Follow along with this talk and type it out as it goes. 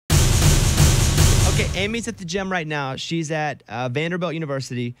Amy's at the gym right now. She's at Vanderbilt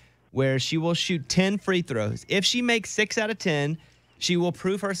University, where she will shoot 10 free throws. If she makes 6 out of 10, she will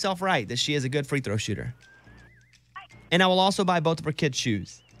prove herself right that she is a good free throw shooter. And I will also buy both of her kids'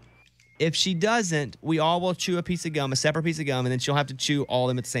 shoes. If she doesn't, we all will chew a piece of gum, a separate piece of gum, and then she'll have to chew all of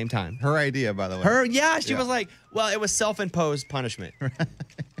them at the same time. Her idea, by the way. She was like, well, it was self-imposed punishment.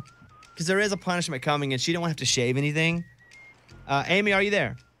 Because there is a punishment coming, and she don't want to have to shave anything. Amy, are you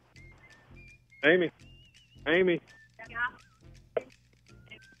there? Amy.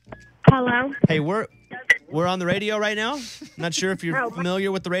 Hello? Hey, we're on the radio right now. Not sure if you're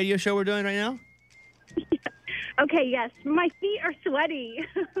familiar with the radio show we're doing right now. Okay, yes. My feet are sweaty.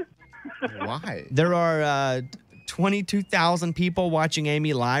 Why? There are 22,000 people watching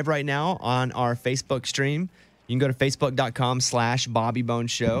Amy live right now on our Facebook stream. You can go to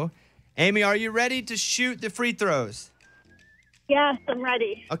facebook.com/BobbyBoneShow. Amy, are you ready to shoot the free throws? Yes, I'm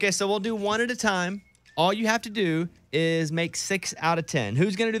ready. Okay, so we'll do one at a time. All you have to do is make 6 out of 10.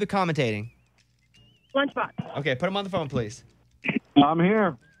 Who's going to do the commentating? Lunchbox. Okay, put him on the phone, please. I'm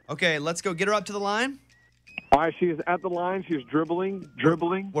here. Okay, let's go. Get her up to the line. All right, she is at the line. She's dribbling.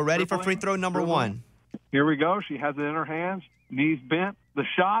 We're ready for free throw number 1. Here we go. She has it in her hands. Knees bent. The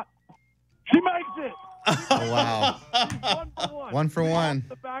shot. She makes it. Oh, wow. 1 for 1.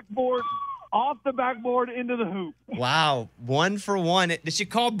 Off the backboard into the hoop. Wow, 1 for 1. Did she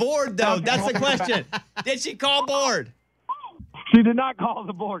call board, though? That's the question. Did she call board? She did not call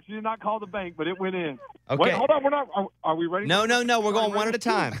the board. She did not call the bank, but it went in. Okay. Wait, hold on. We're not. Are we ready? No. We're going one at a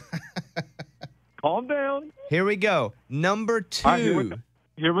time. Calm down. Here we go. Number 2. All right,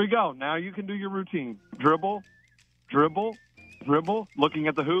 here we go. Now you can do your routine. Dribble. Looking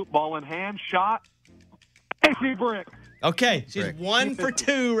at the hoop. Ball in hand. Shot. And she brick. Okay, she's 1 for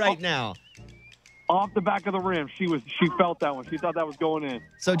 2 right now. Off the back of the rim. She felt that one. She thought that was going in.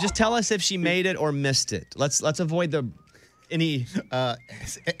 So just tell us if she made it or missed it. Let's avoid any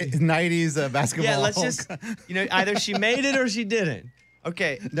 90s basketball. Yeah, let's just either she made it or she didn't.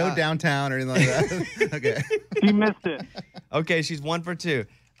 Okay. No downtown or anything like that. Okay. She missed it. Okay, she's 1 for 2.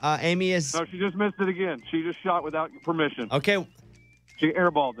 Amy is. No, she just missed it again. She just shot without permission. Okay. She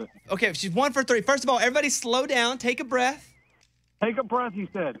airballed it. Okay, she's 1 for 3. First of all, everybody slow down. Take a breath. Take a breath, he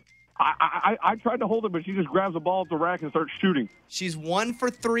said. I tried to hold it, but she just grabs the ball at the rack and starts shooting. She's 1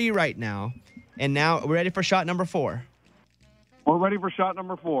 for 3 right now. And now we're ready for shot number 4. We're ready for shot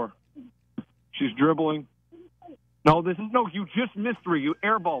number 4. She's dribbling. No, you just missed 3. You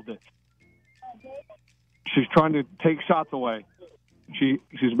airballed it. She's trying to take shots away. She's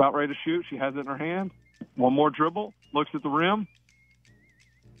about ready to shoot. She has it in her hand. One more dribble. Looks at the rim.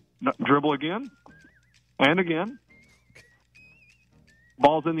 Dribble again. And again.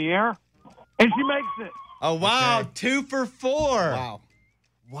 Ball's in the air. And she makes it. Oh, wow. Okay. 2 for 4.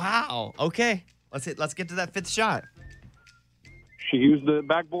 Wow. Okay. Let's get to that 5th shot. She used the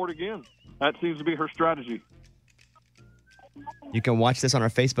backboard again. That seems to be her strategy. You can watch this on our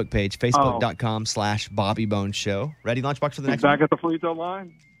Facebook page, facebook.com/BobbyBoneShow. Ready, Lunchbox, for the next one? Back at the free throw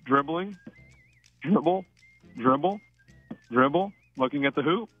line. Dribbling. Dribble. Looking at the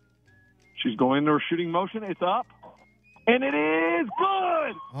hoop. She's going into her shooting motion. It's up. And it is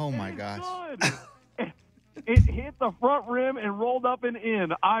good. Oh, my gosh. Good. It hit the front rim and rolled up and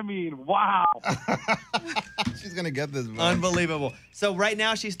in. I mean, wow. She's going to get this. Unbelievable. So right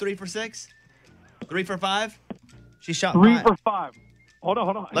now she's 3 for 6? 3 for 5? She shot 3 5. for 5. Hold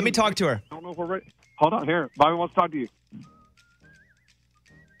on. Let me talk to her. I don't know if we're ready. Hold on. Here. Bobby wants to talk to you.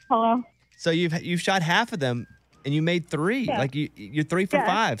 Hello? So you've shot half of them, and you made 3. Yeah. Like you're 3 for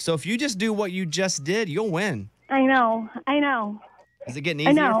 5. So if you just do what you just did, you'll win. I know. Is it getting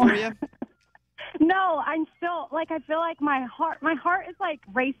easier for you? No, I'm still, I feel like my heart is,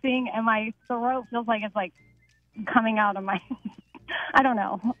 racing, and my throat feels like it's, coming out of my, I don't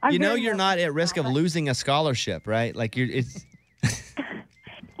know. You're not at risk of losing a scholarship, right? It's.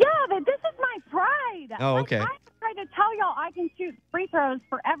 Yeah, but this is my pride. Oh, okay. I tried to tell y'all I can shoot free throws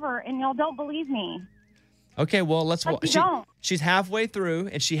forever, and y'all don't believe me. Okay, well, let's watch. Don't. She's halfway through,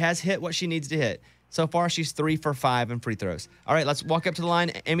 and she has hit what she needs to hit. So far, she's 3 for 5 in free throws. All right, let's walk up to the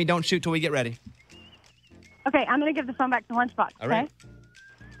line. Amy, don't shoot till we get ready. Okay, I'm going to give the phone back to Lunchbox, All right.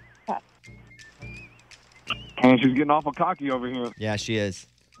 Okay? And she's getting awful cocky over here. Yeah, she is.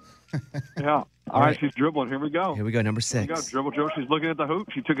 Yeah. All right, she's dribbling. Here we go. Here we go, number 6. Here we go. Dribble. She's looking at the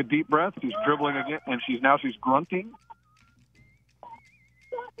hoop. She took a deep breath. She's dribbling again, and she's grunting.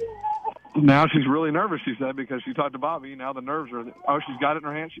 Now she's really nervous, she said, because she talked to Bobby. Now the nerves are... Oh, she's got it in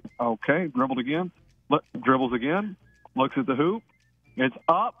her hand. Okay, dribbled again. Dribbles again. Looks at the hoop. It's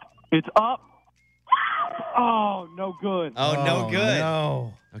up. Oh, no good. Oh, no good.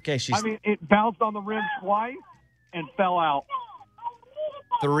 No. Okay, she's it bounced on the rim twice and fell out.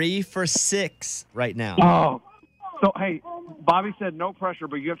 3 for 6 right now. Oh. So, hey, Bobby said no pressure,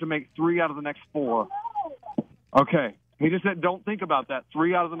 but you have to make 3 out of the next 4. Okay. He just said don't think about that.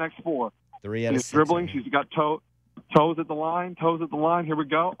 3 out of the next 4. 3 out of 6. She's dribbling. She's got toes at the line. Toes at the line. Here we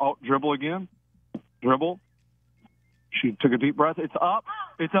go. Oh, dribble again. Dribble. She took a deep breath. It's up.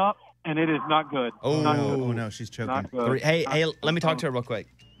 It's up. And it is not good. Oh, not no. good. Oh, no. She's choking. Not good. Hey, let me talk to her real quick.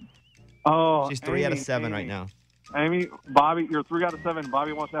 Oh, She's 3 out of 7 Amy. right now. Amy, Bobby, you're 3 out of 7.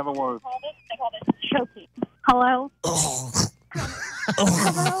 Bobby wants to have a word. I call this choking. Hello?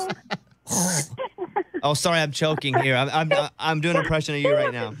 Hello? Oh, sorry, I'm choking here. I'm doing an impression of you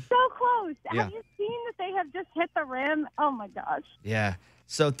right now. So close. Yeah. Have you seen that they have just hit the rim? Oh, my gosh. Yeah.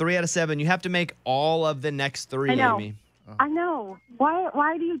 So 3 out of 7. You have to make all of the next 3, I know. Amy. I know.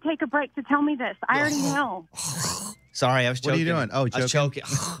 Why do you take a break to tell me this? I already know. Sorry, I was choking. What are you doing? Oh, I was choking?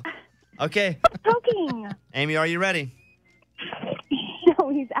 choking. Okay. Choking. Amy, are you ready? No,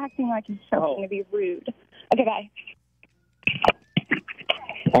 he's acting like he's choking to be rude. Okay, bye.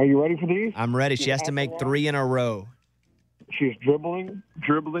 Are you ready for these? I'm ready. She has to make 3 in a row. She's dribbling.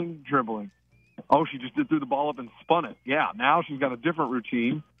 Oh, she just threw the ball up and spun it. Yeah, now she's got a different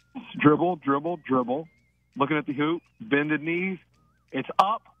routine. Dribble. Looking at the hoop. Bended knees. It's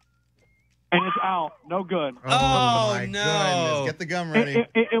up. And it's out. No good. Oh, my no. goodness. Get the gum ready.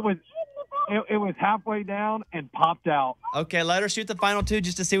 It was halfway down and popped out. Okay, let her shoot the final 2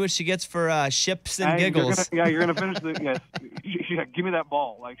 just to see what she gets for ships and Hey, giggles. You're gonna finish the. Yes, she's like, give me that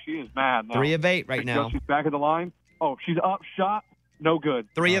ball. Like she is mad now. 3 of 8 right now. She's back at the line. Oh, she's up, shot, no good.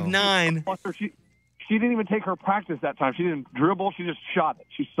 3 of 9. She didn't even take her practice that time. She didn't dribble. She just shot it.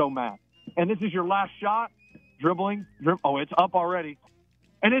 She's so mad. And this is your last shot. Dribbling. Oh, it's up already.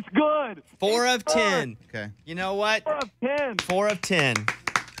 And it's good. 4 It's of 10. Okay. You know what? 4 of 10. 4 of 10.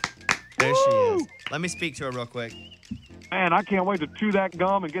 There she is. Let me speak to her real quick. Man, I can't wait to chew that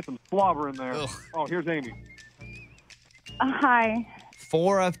gum and get some slobber in there. Ugh. Oh, here's Amy. Hi.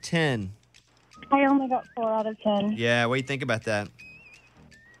 4 of 10. I only got 4 out of 10. Yeah, what do you think about that?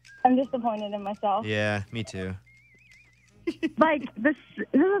 I'm disappointed in myself. Yeah, me too. Like, this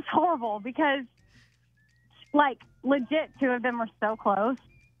is horrible because, like, legit 2 of them were so close.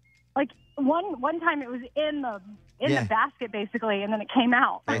 Like, one time it was in the basket, basically, and then it came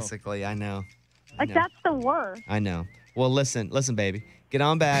out. Basically, I know. Like, that's the worst. I know. Well, listen, baby. Get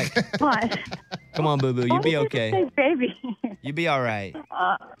on back. What? Come on, boo-boo. You'll be okay. Say baby. You'll be all right.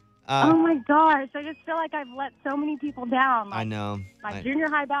 Oh, my gosh. I just feel like I've let so many people down. Like, I know. My junior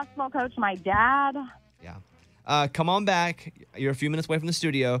high basketball coach, my dad. Yeah. Come on back. You're a few minutes away from the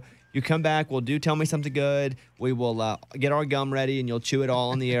studio. You come back. We'll Tell Me Something Good. We will get our gum ready, and you'll chew it all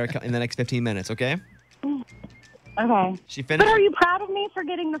on the air in the next 15 minutes, okay? Okay. She finished. But are you proud of me for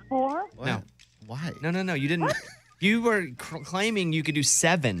getting the 4? What? No. Why? No. You didn't. You were claiming you could do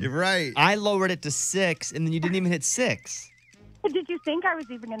 7. You're right. I lowered it to 6, and then you didn't even hit 6. But did you think I was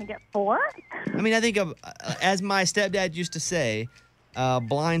even going to get 4? I mean, I think of, as my stepdad used to say,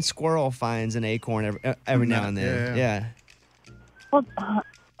 blind squirrel finds an acorn every now and then. Yeah. Well,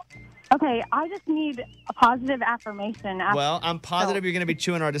 okay, I just need a positive affirmation. Well, I'm positive you're going to be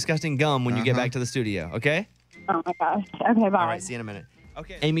chewing our disgusting gum when you get back to the studio, okay? Oh, my gosh. Okay, bye. All right, see you in a minute.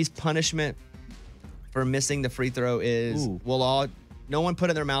 Okay. Amy's punishment for missing the free throw is no one put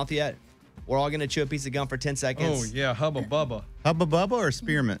it in their mouth yet. We're all going to chew a piece of gum for 10 seconds. Oh, yeah, Hubba Bubba. Hubba Bubba or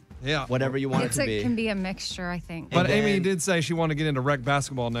spearmint? Yeah. Whatever you want it to be. It can be a mixture, I think. But And Amy then- did say she wanted to get into rec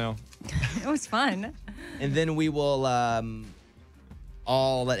basketball now. It was fun. And then we will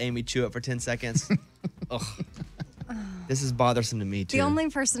all let Amy chew it for 10 seconds. Ugh. This is bothersome to me, too. The only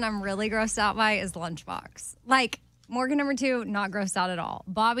person I'm really grossed out by is Lunchbox. Like, Morgan number 2, not grossed out at all.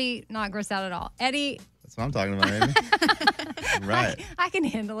 Bobby, not grossed out at all. Eddie, That's what I'm talking about, Amy. Right. I can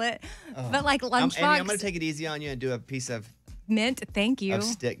handle it. But like Lunchbox, Amy, I'm going to take it easy on you and do a piece of mint, thank you.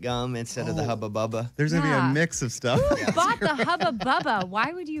 stick gum instead of the Hubba Bubba. There's going to be a Yeah. mix of stuff. Who bought the Hubba Bubba?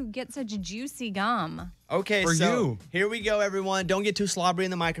 Why would you get such juicy gum? Okay, For so you. here we go, everyone. Don't get too slobbery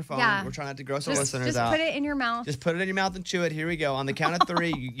in the microphone. Yeah. We're trying not to gross our Just listeners out. put it in your mouth. Just put it in your mouth and chew it. Here we go. On the count of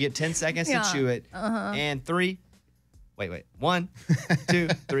 3, you get 10 seconds Yeah. to chew it. And 3. Wait. 1, 2,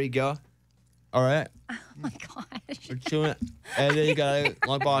 3, go. All right. Oh my gosh. We're chewing it. Eddie, you got it.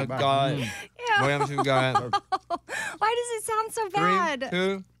 Lunchbox, got it. Ew. Williams, you got it. Why does it sound so 3, bad?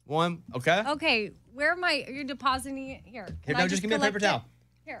 2, 1. Okay. Okay, where am I? You're depositing it here. Here, Can no, I just give me a paper collect it? towel.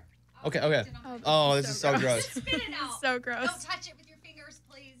 Here. Okay. Oh, this is so gross. Spit it out. So gross. Don't touch it with your fingers,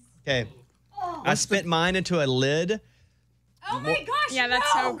 please. Okay. I spit mine into a lid Oh my gosh. Yeah,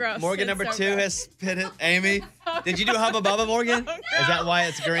 that's so gross. Morgan It's number so 2 gross. has spit it. Amy, did you do Hubba Bubba, Morgan? Is that why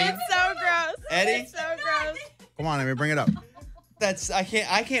it's green? It's so gross. Eddie? It's so gross. Come on, Amy, bring it up. I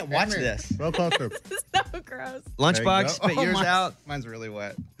can't watch Amy, this. Real closer. It's so gross. Lunchbox, spit yours mine's, out. Mine's really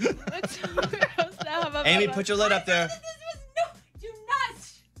wet. It's so gross. Amy, put your lid up there. Do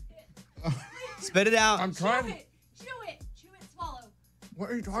not. Spit it out. I'm trying. Chew it, swallow. What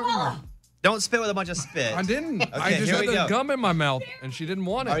are you talking about? Don't spit with a bunch of spit. I didn't. I Okay, just here had we the go. gum in my mouth, and she didn't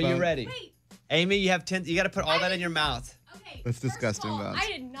want it. Are you ready? Wait. Amy, you have 10. You got to put all that in your mouth. Okay. That's first of disgusting, all, Bob. I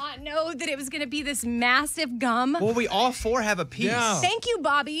did not know that it was going to be this massive gum. Well, we all 4 have a piece. Yeah. Thank you,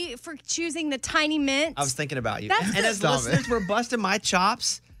 Bobby, for choosing the tiny mint. I was thinking about you. That's And as Stop listeners, it. we're busting my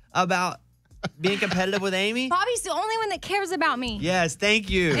chops about being competitive with Amy. Bobby's the only one that cares about me. Yes, thank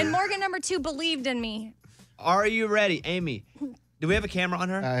you. And Morgan number 2 believed in me. Are you ready, Amy? Do we have a camera on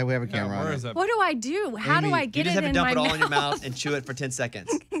her? We have a camera on Where it. is that? What do I do? How do Amy, I You get just it have to in dump my it all mouth? in your mouth and chew it for 10 seconds.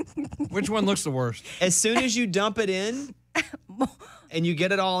 Which one looks the worst? As soon as you dump it in and you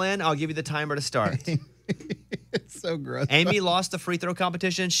get it all in, I'll give you the timer to start. It's so gross. Amy lost the free throw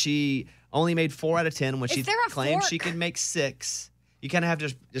competition. She only made 4 out of 10 when Is she there a claimed fork? she could make 6. You kind of have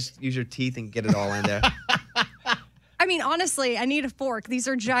to just use your teeth and get it all in there. I mean, honestly, I need a fork. These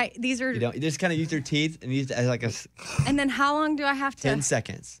are You don't. You just kind of use your teeth and use it as like a And then how long do I have to? 10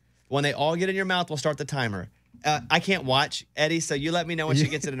 seconds. When they all get in your mouth, we'll start the timer. I can't watch Eddie, so you let me know when she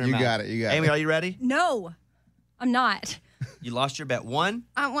gets it in her You mouth. got it, you got Amy, it. are you ready? No, I'm not. You lost your bet. 1,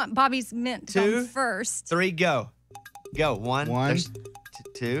 I want Bobby's mint to 2, go first. 3, go. Go. 1. One. There's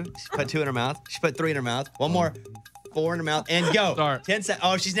 2. She put 2 in her mouth. She put 3 in her mouth. 1 more. 4 in her mouth. And go. Start. 10 seconds.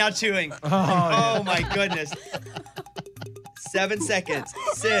 Oh, she's now chewing. yeah. Oh, my goodness. 7 seconds.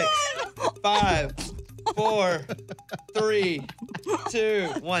 6, 5, 4, 3, 2,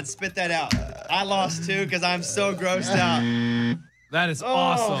 1. Spit that out. I lost 2 because I'm so grossed out. That is Oh,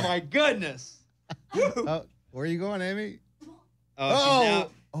 awesome. my goodness. Oh, where are you going, Amy? Oh,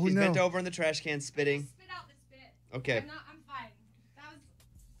 she's no. bent over in the trash can spitting. Spit out the spit. Okay. I'm fine.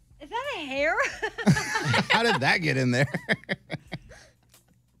 Is that a hair? How did that get in there?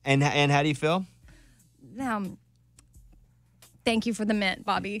 And how do you feel? Thank you for the mint,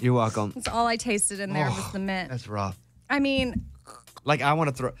 Bobby. You're welcome. That's all I tasted in there was the mint. That's rough. I mean, Like I want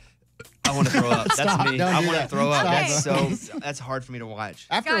to throw up. That's Stop, me. don't I do want to that. throw up. Stop. That's hard for me to watch.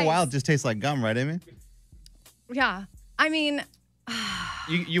 After a Guys. while, it just tastes like gum, right, Amy? yeah. I mean,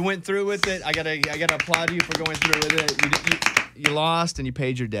 You went through with it. I gotta applaud you for going through with it. You lost and you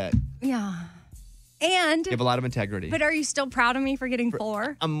paid your debt. yeah. And, You have a lot of integrity. but are you still proud of me for getting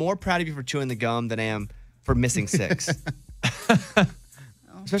 4? I'm more proud of you for chewing the gum than I am for missing 6.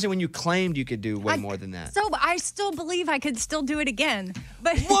 Especially when you claimed you could do way more than that. So I still believe I could still do it again.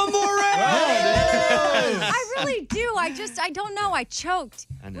 But One more round. I really do. I don't know. I choked,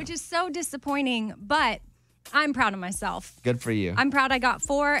 I know. which is so disappointing, but I'm proud of myself. Good for you. I'm proud I got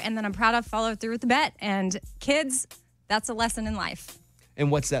 4, and then I'm proud I followed through with the bet. And kids, that's a lesson in life. And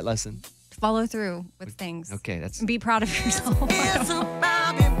what's that lesson? Follow through with things. Okay, that's And be proud of yourself.